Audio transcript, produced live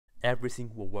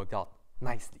everything will work out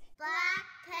nicely. Black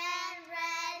pen,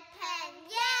 red pen,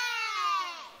 yay!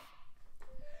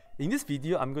 In this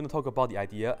video, I'm going to talk about the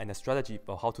idea and the strategy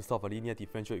for how to solve a linear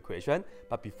differential equation.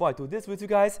 But before I do this with you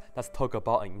guys, let's talk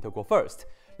about an integral first.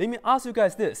 Let me ask you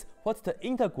guys this. What's the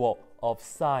integral of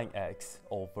sine x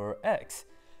over x?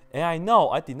 And I know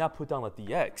I did not put down the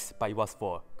dx, but it was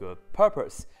for good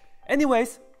purpose.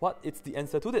 Anyways, what is the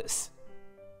answer to this?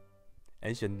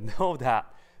 And you should know that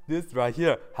this right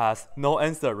here has no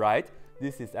answer, right?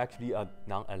 This is actually a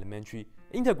non-elementary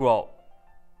integral.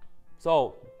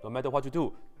 So, no matter what you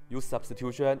do, use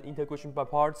substitution, integration by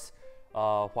parts,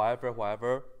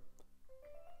 whatever,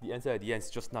 the answer at the end is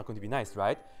just not going to be nice,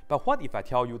 right? But what if I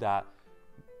tell you that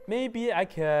maybe I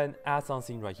can add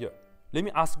something right here? Let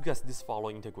me ask you guys this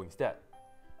following integral instead.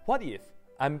 What if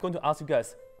I'm going to ask you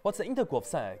guys, what's the integral of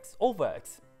sine x over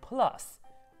x plus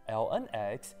ln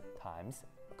x times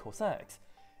cosine x?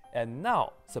 And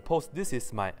now, suppose this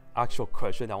is my actual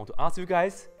question I want to ask you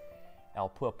guys. I'll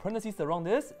put a parenthesis around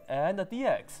this and a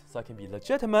dx, so I can be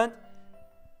legitimate.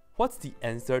 What's the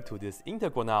answer to this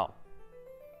integral now?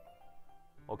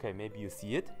 Okay, maybe you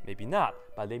see it, maybe not,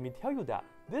 but let me tell you that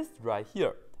this right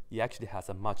here, it actually has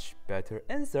a much better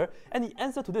answer, and the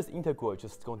answer to this integral is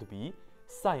just going to be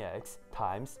sine x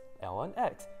times ln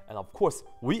x. And of course,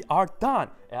 we are done,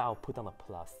 and I'll put down a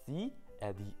plus c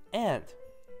at the end.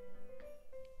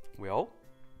 Well,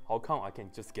 how come I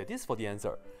can just get this for the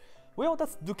answer? Well,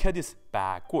 let's look at this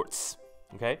backwards,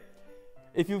 okay?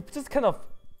 If you just kind of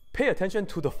pay attention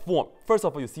to the form, first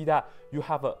of all, you see that you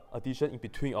have an addition in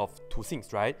between of two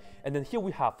things, right? And then here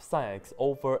we have sine x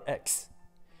over x.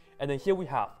 And then here we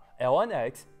have ln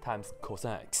x times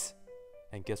cosine x.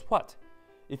 And guess what?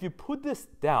 If you put this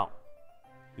down,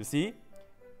 you see,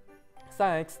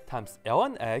 sine x times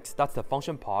ln x, that's the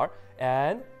function part.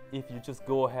 And if you just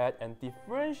go ahead and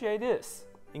differentiate this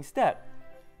instead,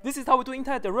 this is how we do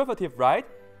integral derivative, right?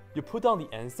 You put down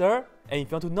the answer, and if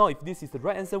you want to know if this is the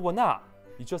right answer or not,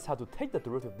 you just have to take the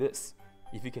derivative of this.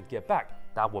 If you can get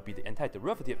back, that will be the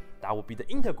antiderivative. That will be the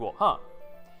integral, huh?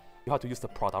 You have to use the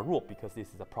product rule because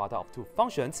this is a product of two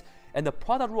functions. And the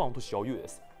product rule I want to show you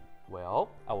is, well,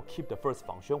 I will keep the first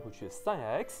function, which is sine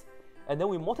x, and then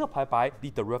we multiply by the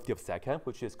derivative of second,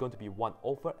 which is going to be 1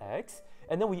 over x,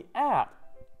 and then we add.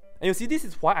 And you see, this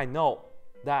is why I know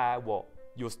that I will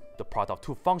use the product of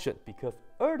two functions, because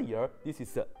earlier this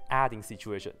is the adding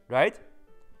situation, right?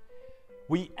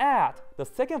 We add the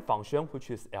second function, which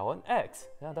is ln x.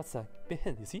 Yeah, that's a big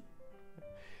hint, you see?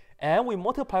 And we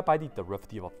multiply by the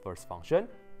derivative of first function.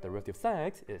 Derivative of sine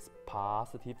x is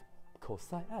positive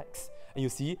cosine x. And you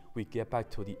see, we get back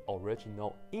to the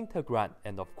original integrand.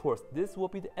 And of course, this will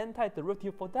be the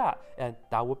antiderivative for that. And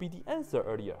that will be the answer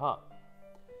earlier, huh?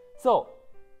 So,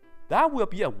 that will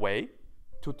be a way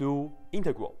to do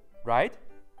integral, right?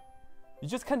 You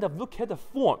just kind of look at the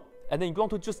form, and then you're going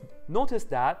to just notice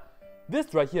that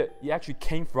this right here, it actually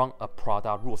came from a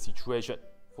product rule situation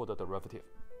for the derivative.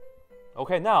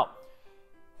 Okay, now,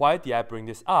 why did I bring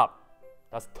this up?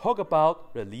 Let's talk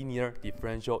about the linear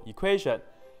differential equation.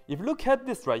 If you look at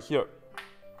this right here,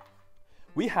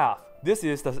 we have, this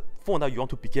is the form that you want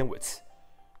to begin with.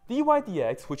 dy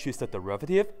dx, which is the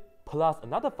derivative, plus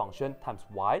another function times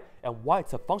y, and y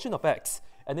is a function of x.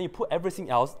 And then you put everything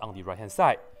else on the right-hand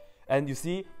side. And you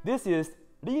see, this is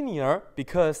linear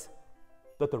because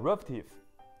the derivative,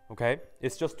 okay,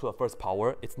 it's just to the first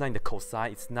power. It's not in the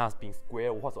cosine, it's not being squared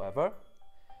or whatsoever.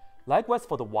 Likewise,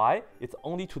 for the y, it's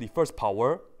only to the first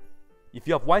power. If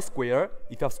you have y squared,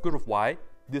 if you have square root of y,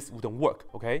 this wouldn't work,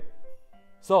 okay?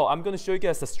 So I'm going to show you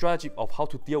guys the strategy of how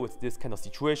to deal with this kind of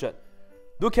situation.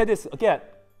 Look at this again.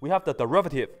 We have the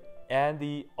derivative and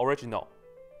the original.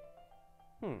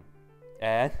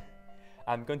 And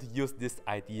I'm going to use this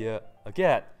idea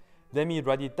again. Let me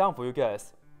write it down for you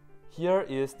guys. Here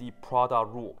is the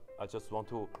product rule. I just want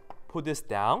to put this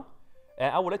down,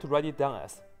 and I would like to write it down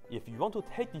as, if you want to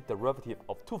take the derivative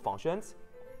of two functions,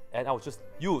 and I will just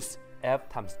use f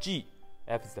times g.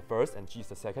 F is the first and g is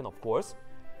the second, of course.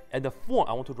 And the form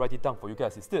I want to write it down for you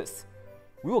guys is this.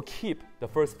 We will keep the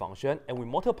first function and we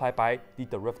multiply by the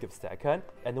derivative second,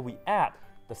 and then we add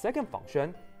the second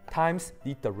function times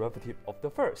the derivative of the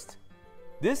first.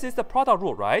 This is the product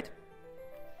rule, right?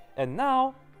 And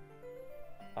now,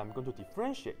 I'm going to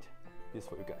differentiate this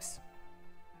for you guys.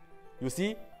 You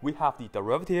see, we have the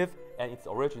derivative and its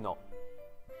original.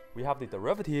 We have the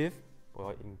derivative, well,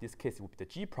 in this case, it would be the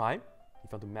g prime,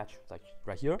 if you want to match like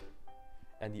right here,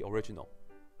 and the original,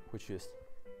 which is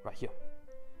right here.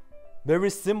 Very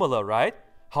similar, right?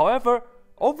 However,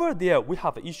 over there, we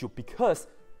have an issue because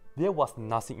there was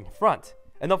nothing in front.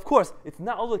 And of course, it's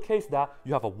not always the case that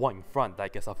you have a 1 in front,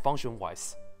 like as a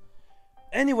function-wise.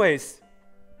 Anyways,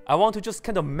 I want to just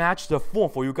kind of match the form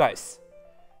for you guys.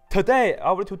 Today,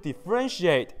 I want to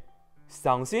differentiate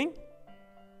something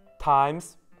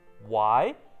times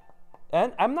y.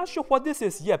 And I'm not sure what this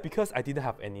is yet because I didn't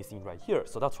have anything right here.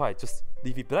 So that's why I just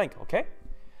leave it blank, okay?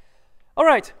 All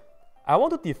right, I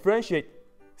want to differentiate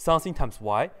something times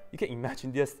y. You can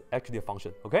imagine this actually a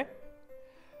function, okay?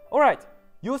 All right,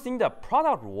 using the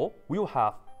product rule, we will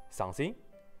have something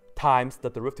times the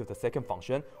derivative of the second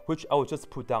function, which I will just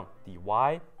put down dy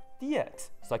dx,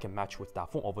 so I can match with that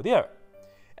form over there.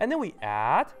 And then we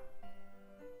add,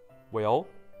 well,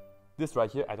 this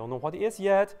right here, I don't know what it is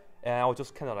yet, and I'll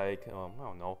just kind of like, I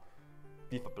don't know,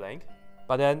 leave a blank.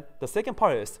 But then the second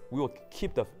part is, we will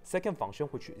keep the second function,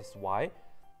 which is y,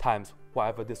 times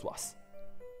whatever this was.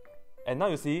 And now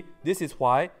you see, this is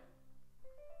why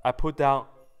I put down,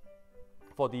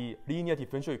 for the linear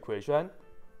differential equation,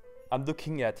 I'm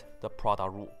looking at the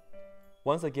product rule.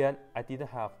 Once again, I didn't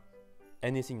have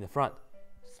anything in the front,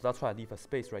 so that's why I leave a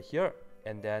space right here.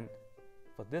 And then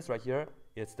for this right here,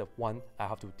 it's the one I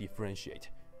have to differentiate.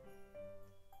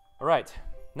 All right,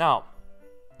 now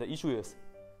the issue is,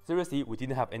 seriously, we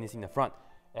didn't have anything in the front,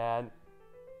 and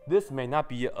this may not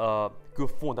be a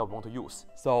good form that we want to use.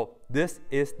 So this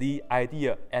is the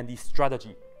idea and the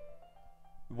strategy.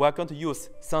 We're going to use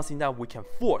something that we can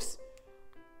force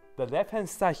the left-hand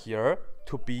side here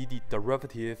to be the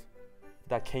derivative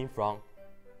that came from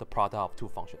the product of two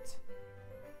functions.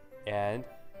 And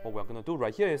what we're going to do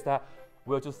right here is that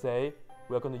we'll just say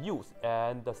we're going to use,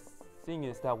 and the thing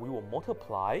is that we will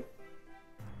multiply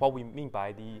what we mean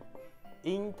by the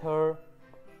integrating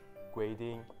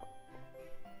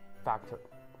factor.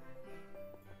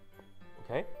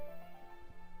 Okay?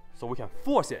 So we can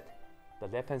force it, the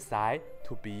left-hand side,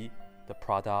 to be the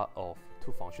product of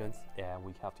two functions, and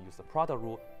we have to use the product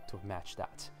rule to match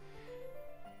that.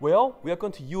 Well, we are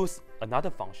going to use another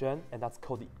function, and that's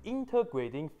called the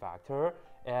integrating factor,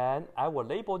 and I will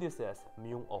label this as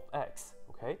mu of x.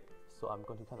 Okay? So I'm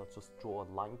going to kind of just draw a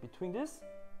line between this,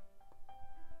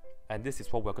 and this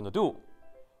is what we're going to do.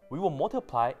 We will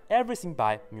multiply everything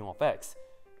by mu of x.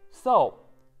 So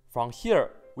from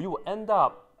here, we will end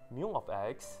up mu of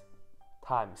x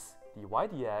times dy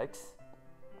dx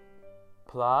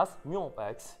plus mu of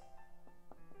x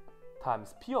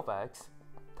times p of x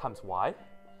times y.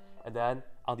 And then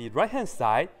on the right hand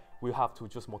side, we have to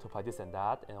just multiply this and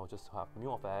that, and I'll just have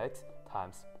mu of x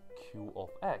times q of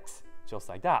x, just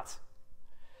like that.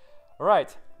 All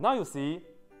right, now you see,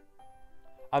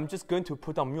 I'm just going to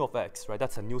put down mu of x, right?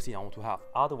 That's a new thing I want to have.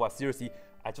 Otherwise, seriously,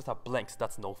 I just have blanks.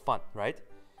 That's no fun, right?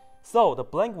 So the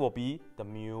blank will be the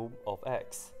mu of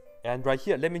x. And right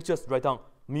here, let me just write down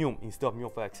mu instead of mu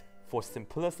of x for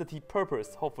simplicity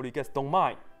purpose. Hopefully you guys don't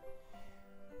mind.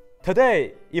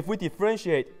 Today, if we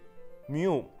differentiate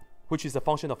mu, which is a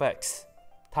function of x,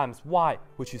 times y,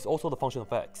 which is also the function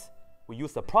of x, we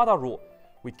use the product rule.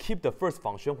 We keep the first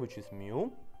function, which is mu,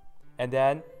 and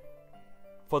then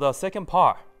for the second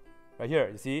part, right here,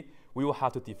 you see, we will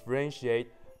have to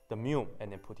differentiate the mu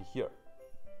and then put it here.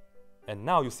 And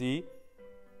now you see,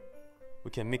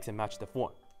 we can mix and match the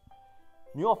form.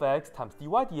 Mu of x times dy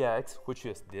dx, which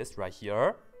is this right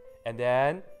here, and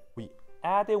then we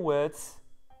add it with,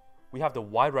 we have the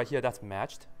y right here that's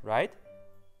matched, right?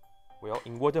 Well,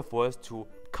 in order for us to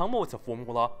come up with a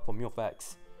formula for mu of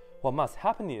x, what must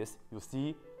happen is, you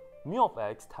see, mu of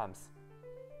x times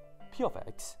p of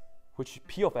x, which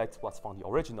p of x was from the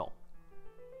original,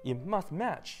 it must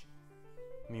match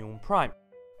mu prime.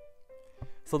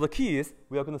 So the key is,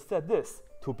 we are going to set this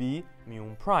to be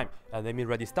mu prime. And let me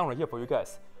write this down right here for you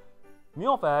guys.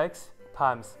 Mu of x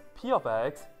times p of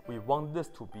x, we want this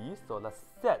to be, so let's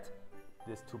set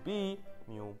this to be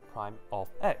mu prime of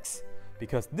x.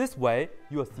 Because this way,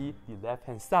 you will see the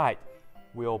left-hand side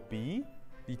will be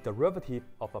the derivative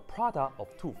of a product of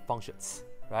two functions,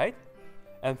 right?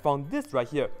 And from this right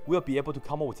here, we'll be able to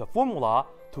come up with a formula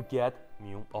to get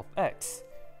mu of x.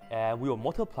 And we will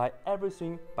multiply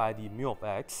everything by the mu of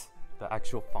x, the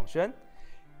actual function,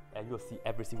 and you'll see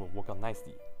everything will work out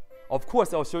nicely. Of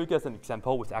course, I'll show you guys an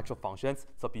example with actual functions,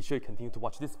 so be sure you continue to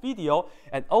watch this video.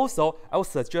 And also, I will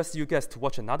suggest you guys to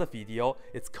watch another video.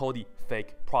 It's called the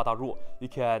fake product rule. You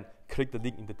can click the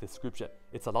link in the description.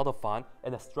 It's a lot of fun,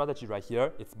 and the strategy right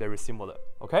here is very similar,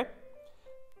 okay?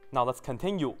 Now let's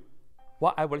continue.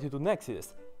 What I would like to do next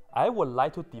is, I would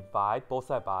like to divide both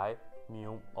sides by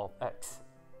mu of x.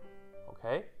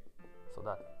 Okay, so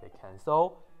that they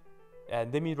cancel.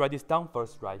 And let me write this down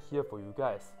first right here for you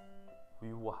guys.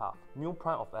 We will have mu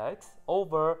prime of x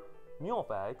over mu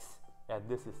of x, and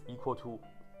this is equal to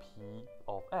P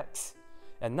of x.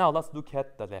 And now let's look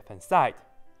at the left-hand side.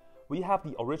 We have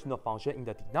the original function in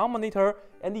the denominator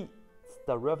and the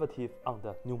derivative on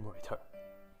the numerator.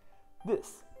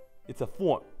 This is a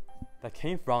form that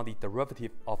came from the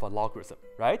derivative of a logarithm,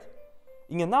 right?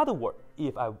 In another word,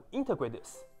 if I integrate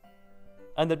this,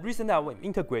 and the reason that I'm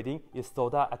integrating is so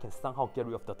that I can somehow get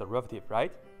rid of the derivative,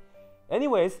 right?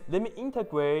 Anyways, let me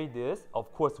integrate this.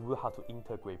 Of course, we'll have to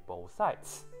integrate both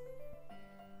sides.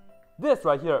 This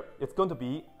right here is going to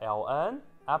be ln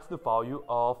absolute value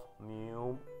of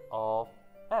mu of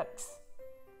x.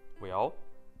 Well,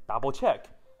 double check.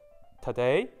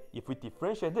 Today, if we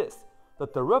differentiate this, the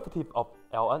derivative of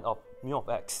ln of mu of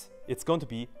x, it's going to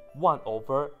be 1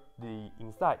 over the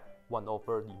inside, 1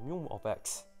 over the mu of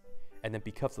x. And then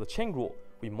because of the chain rule,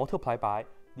 we multiply by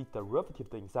the derivative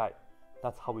of the inside.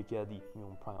 That's how we get the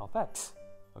mu prime of x.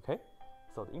 Okay?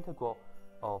 So the integral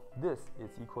of this is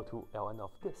equal to ln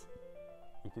of this.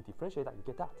 If you differentiate that, you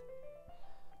get that.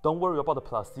 Don't worry about the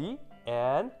plus c.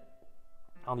 And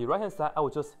on the right hand side, I will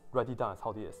just write it down as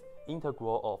how it is.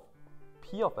 Integral of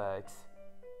p of x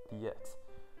dx.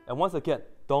 And once again,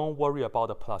 don't worry about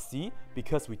the plus c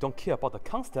because we don't care about the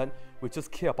constant. We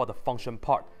just care about the function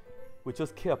part. We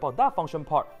just care about that function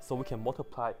part, so we can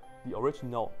multiply the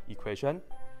original equation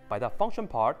by that function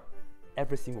part.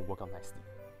 Everything will work out nicely.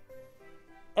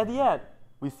 At the end,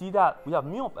 we see that we have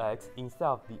mu of x instead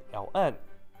of the ln.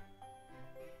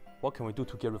 What can we do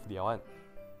to get rid of the ln?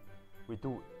 We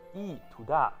do e to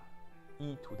that,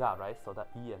 right? So that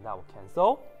e and that will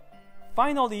cancel.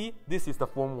 Finally, this is the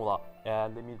formula,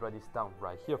 and let me write this down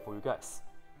right here for you guys.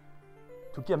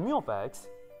 To get mu of x,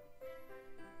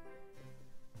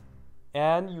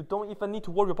 and you don't even need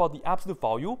to worry about the absolute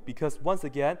value because once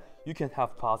again, you can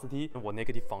have positive or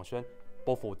negative function.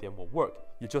 Both of them will work.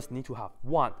 You just need to have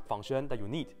one function that you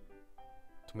need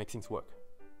to make things work.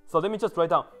 So let me just write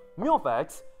down mu of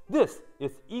x. This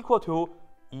is equal to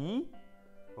e,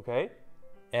 okay?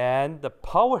 And the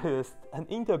power is an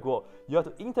integral. You have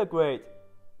to integrate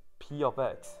p of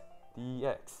x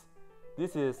dx.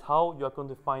 This is how you are going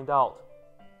to find out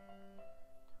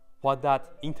what that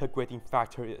integrating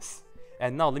factor is.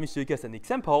 And now let me show you guys an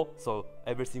example so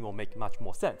everything will make much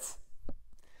more sense.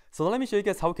 So let me show you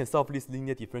guys how we can solve this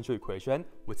linear differential equation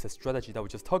with the strategy that we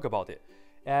just talked about it.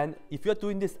 And if you're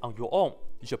doing this on your own,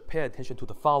 you should pay attention to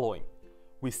the following.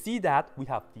 We see that we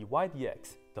have dy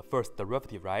dx, the first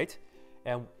derivative, right?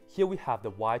 And here we have the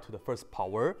y to the first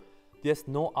power. There's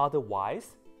no other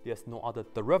y's, there's no other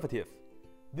derivative.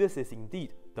 This is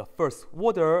indeed the first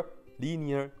order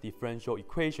linear differential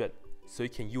equation. So you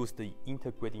can use the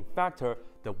integrating factor,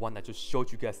 the one I just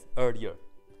showed you guys earlier.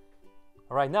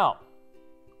 Alright, now,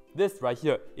 this right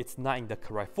here, it's not in the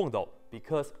correct form though,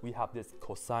 because we have this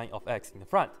cosine of x in the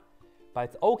front. But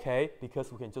it's okay,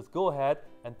 because we can just go ahead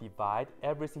and divide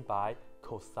everything by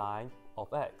cosine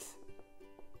of x.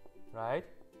 Right?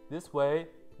 This way,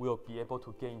 we'll be able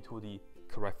to get into the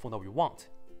correct form that we want.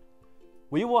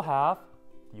 We will have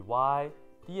dy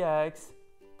dx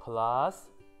plus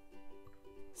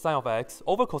sine of x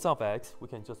over cosine of x. We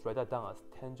can just write that down as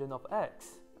tangent of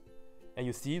x. And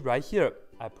you see right here,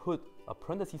 I put a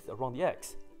parenthesis around the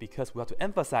x because we have to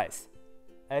emphasize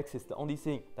x is the only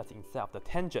thing that's inside of the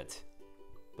tangent.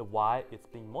 The y is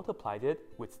being multiplied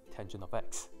with tangent of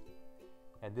x.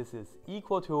 And this is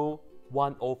equal to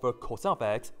 1 over cosine of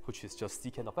x, which is just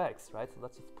secant of x, right? So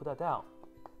let's just put that down.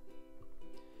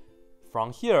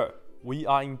 From here, we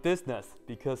are in business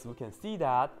because we can see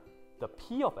that the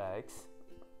p of x,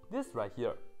 this right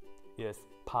here, is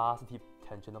positive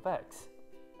tangent of x.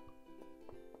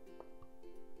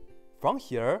 From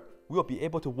here, we will be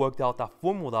able to work out that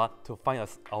formula to find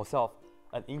ourselves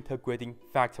an integrating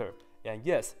factor. And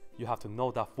yes, you have to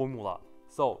know that formula.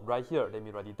 So right here, let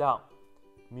me write it down.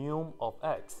 Mu of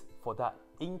x for that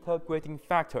integrating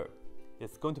factor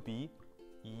is going to be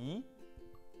e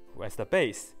as the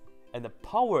base. And the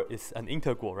power is an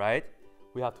integral, right?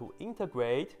 We have to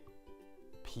integrate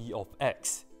p of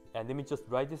x. And let me just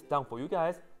write this down for you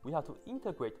guys. We have to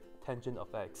integrate tangent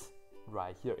of x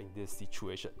right here in this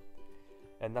situation.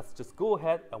 And let's just go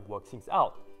ahead and work things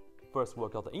out. First,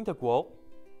 work out the integral.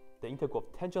 The integral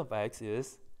of tangent of x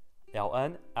is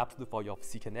ln absolute value of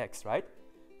secant x, right?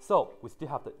 So we still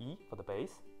have the e for the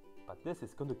base, but this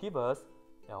is going to give us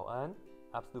ln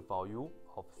absolute value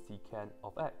of secant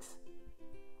of x.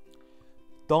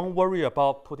 Don't worry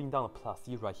about putting down a plus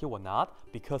c right here or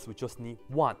not, because we just need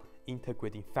one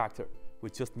integrating factor.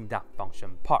 We just need that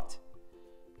function part.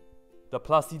 The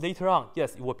plus c later on,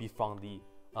 yes, it will be from the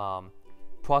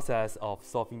process of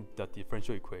solving the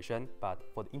differential equation, but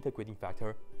for the integrating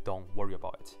factor, don't worry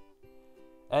about it.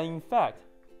 And in fact,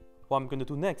 what I'm going to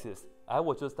do next is I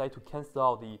would just like to cancel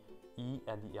out the e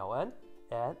and the ln,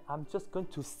 and I'm just going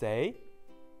to say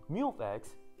mu of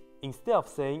x. Instead of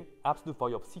saying absolute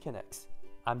value of secant x,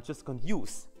 I'm just going to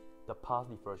use the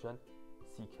positive version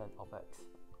secant of x.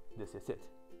 This is it,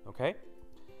 okay?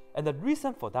 And the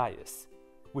reason for that is,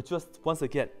 we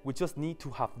just need to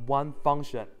have one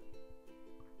function.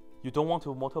 You don't want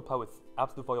to multiply with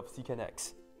absolute value of secant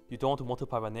x. You don't want to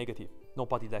multiply by negative.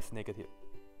 Nobody likes negative.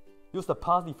 Use the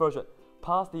positive version,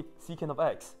 positive secant of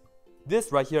x.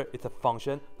 This right here is a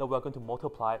function that we're going to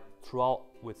multiply throughout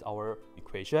with our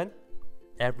equation.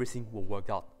 Everything will work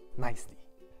out nicely.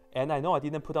 And I know I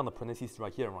didn't put down the parentheses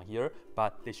right here,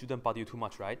 but they shouldn't bother you too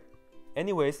much, right?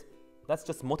 Anyways, let's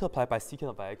just multiply by secant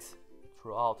of x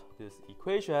throughout this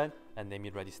equation, and let me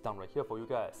write this down right here for you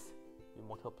guys. You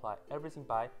multiply everything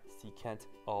by secant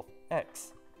of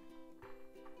x.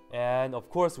 And of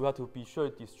course, we have to be sure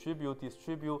to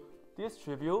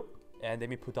distribute, and let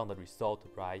me put down the result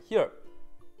right here.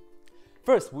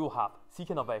 First, we will have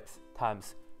secant of x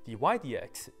times dy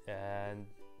dx, and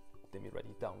let me write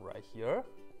it down right here.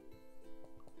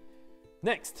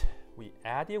 Next, we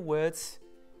add it with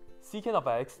secant of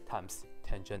x times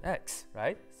tangent x,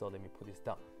 right? So let me put this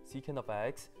down. Secant of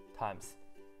x times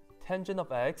tangent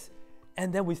of x,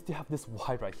 and then we still have this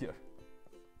y right here.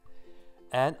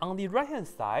 And on the right hand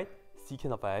side,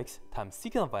 secant of x times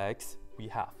secant of x, we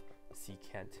have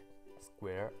secant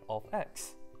square of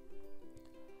x.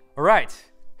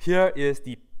 Alright, here is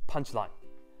the punchline.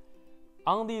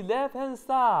 On the left hand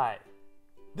side,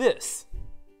 this,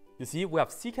 you see we have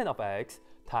secant of x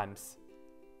times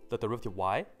the derivative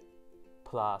y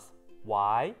plus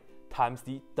y times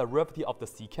the derivative of the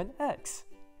secant x,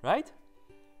 right?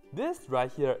 This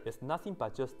right here is nothing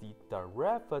but just the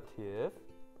derivative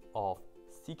of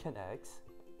secant x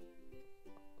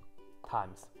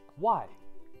times y.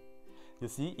 You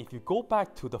see, if you go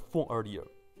back to the form earlier,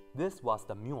 this was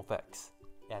the mu of x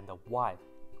and the y.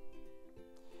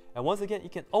 And once again, you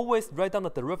can always write down the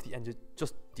derivative and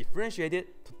just differentiate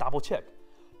it to double check.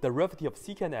 Derivative of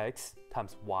secant x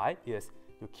times y is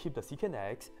you keep the secant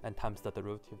x and times the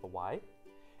derivative of y,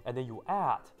 and then you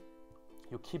add,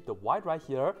 you keep the y right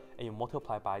here, and you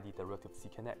multiply by the derivative of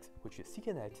secant x, which is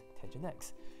secant x tangent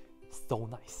x. So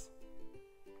nice.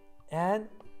 And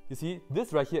you see,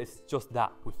 this right here is just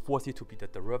that. We force it to be the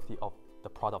derivative of the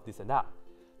product of this and that.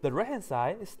 The right hand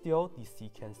side is still the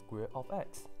secant square of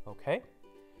x, okay?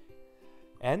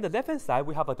 And the left hand side,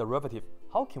 we have a derivative.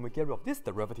 How can we get rid of this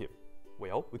derivative?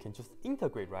 Well, we can just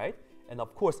integrate, right? And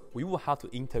of course, we will have to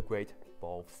integrate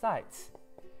both sides.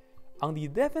 On the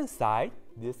left hand side,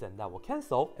 this and that will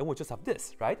cancel, and we'll just have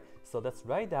this, right? So let's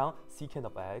write down secant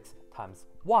of x times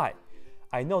y.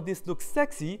 I know this looks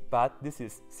sexy, but this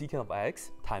is secant of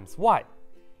x times y.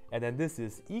 And then this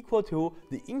is equal to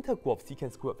the integral of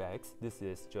secant square of x. This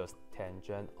is just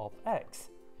tangent of x.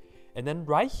 And then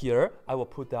right here, I will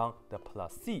put down the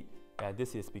plus c. And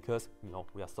this is because,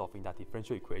 we are solving that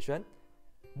differential equation.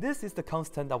 This is the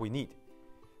constant that we need.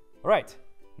 All right,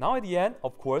 now at the end,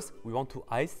 of course, we want to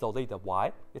isolate the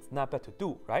y. It's not bad to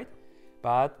do, right?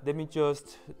 But let me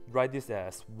just write this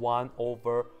as 1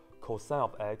 over cosine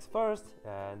of x first,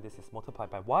 and this is multiplied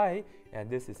by y, and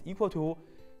this is equal to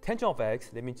tangent of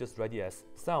x. Let me just write it as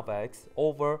sine of x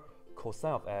over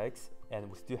cosine of x, and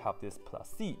we still have this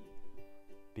plus c.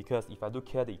 Because if I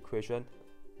look at the equation,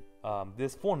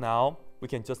 this for now, we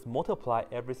can just multiply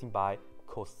everything by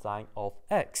cosine of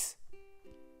x.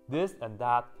 This and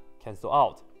that cancel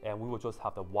out, and we will just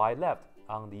have the y left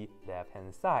on the left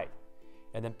hand side.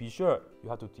 And then be sure you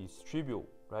have to distribute,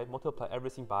 right? Multiply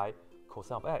everything by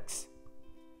cosine of x.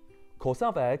 Cosine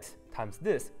of x times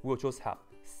this, we will just have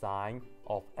sine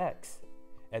of x.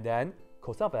 And then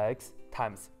cosine of x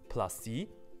times plus c,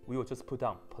 we will just put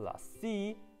down plus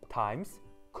c times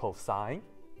cosine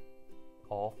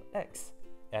of x.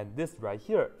 And this right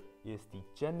here is the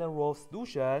general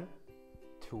solution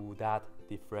to that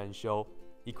differential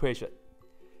equation.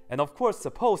 And of course,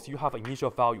 suppose you have an initial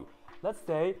value. Let's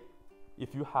say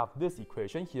if you have this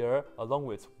equation here along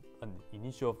with an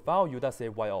initial value, let's say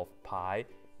y of pi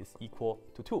is equal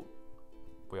to 2.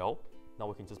 Well, now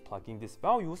we can just plug in these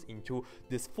values into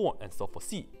this form and solve for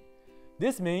c.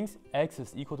 This means x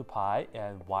is equal to pi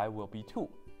and y will be 2.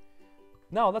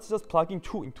 Now let's just plug in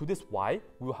 2 into this y.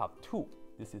 We will have 2.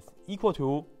 This is equal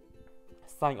to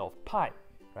sine of pi,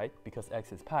 right? Because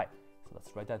x is pi. So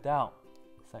let's write that down.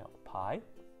 Sine of pi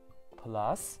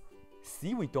plus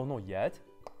c we don't know yet,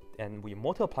 and we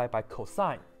multiply by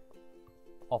cosine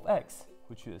of x,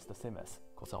 which is the same as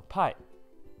cosine of pi.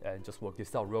 And just work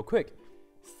this out real quick.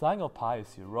 Sine of pi is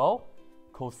 0,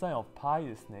 cosine of pi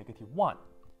is -1.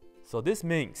 So this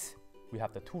means we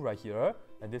have the 2 right here,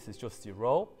 and this is just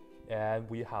 0, and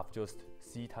we have just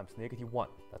c times -1,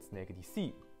 that's negative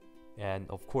c. And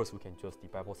of course, we can just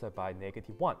divide both sides by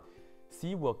 -1.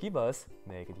 C will give us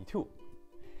 -2.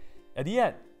 At the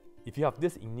end, if you have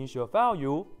this initial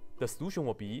value, the solution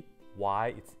will be y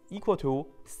is equal to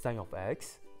sine of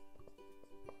x.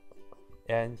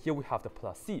 And here we have the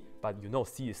plus c, but you know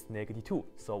c is -2,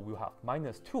 so we'll have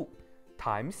 -2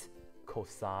 times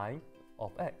cosine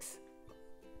of x.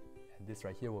 And this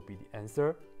right here will be the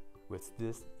answer with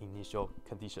this initial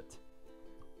condition.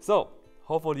 So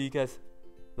hopefully you guys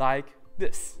like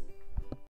this.